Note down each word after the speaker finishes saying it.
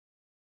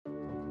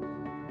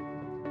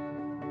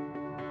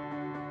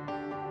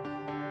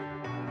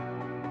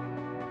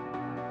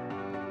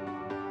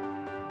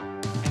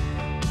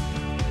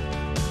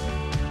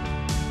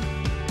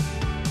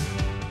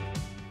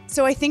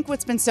So I think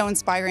what's been so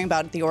inspiring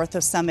about the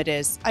Ortho Summit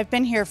is I've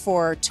been here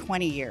for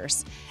 20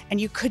 years,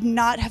 and you could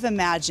not have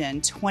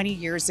imagined 20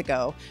 years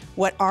ago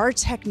what our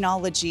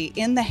technology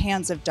in the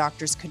hands of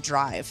doctors could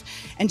drive.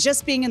 And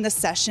just being in the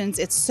sessions,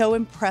 it's so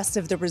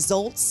impressive, the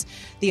results,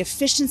 the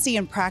efficiency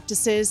in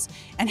practices,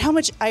 and how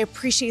much I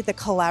appreciate the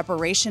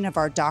collaboration of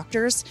our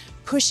doctors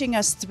pushing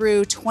us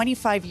through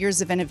 25 years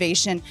of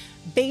innovation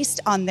based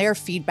on their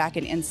feedback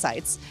and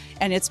insights.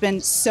 And it's been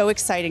so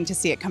exciting to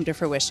see it come to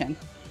fruition.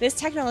 This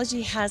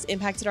technology has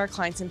impacted our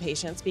clients and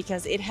patients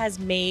because it has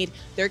made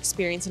their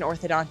experience in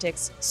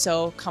orthodontics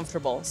so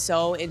comfortable,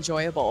 so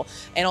enjoyable,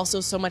 and also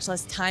so much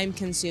less time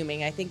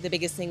consuming. I think the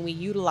biggest thing we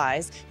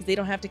utilize is they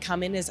don't have to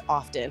come in as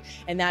often,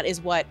 and that is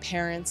what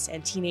parents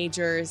and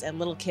teenagers and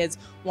little kids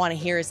want to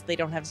hear, is that they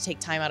don't have to take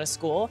time out of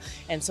school.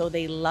 And so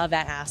they love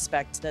that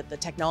aspect, that the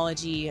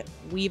technology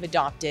we've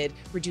adopted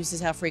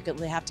reduces how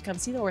frequently they have to come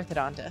see the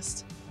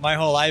orthodontist. My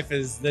whole life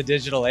is the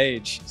digital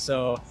age,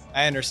 so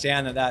I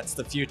understand that that's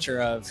the future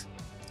of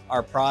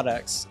our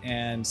products,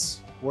 and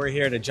we're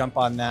here to jump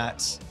on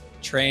that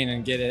train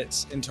and get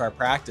it into our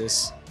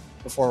practice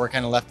before we're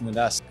kind of left in the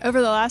dust.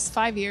 Over the last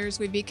 5 years,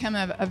 we've become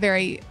a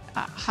very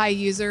high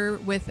user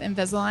with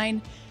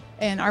Invisalign,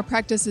 and our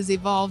practice has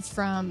evolved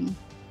from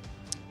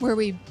where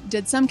we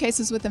did some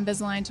cases with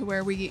Invisalign to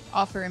where we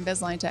offer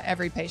Invisalign to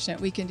every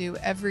patient. We can do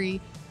every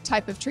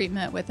type of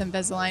treatment with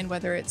Invisalign,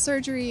 whether it's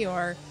surgery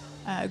or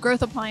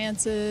growth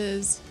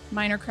appliances,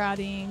 minor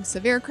crowding,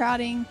 severe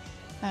crowding.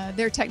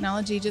 Their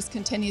technology just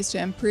continues to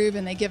improve,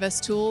 and they give us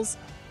tools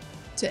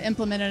to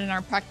implement it in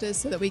our practice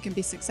so that we can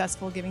be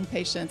successful giving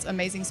patients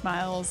amazing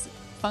smiles,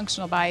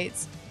 functional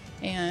bites,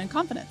 and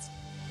confidence.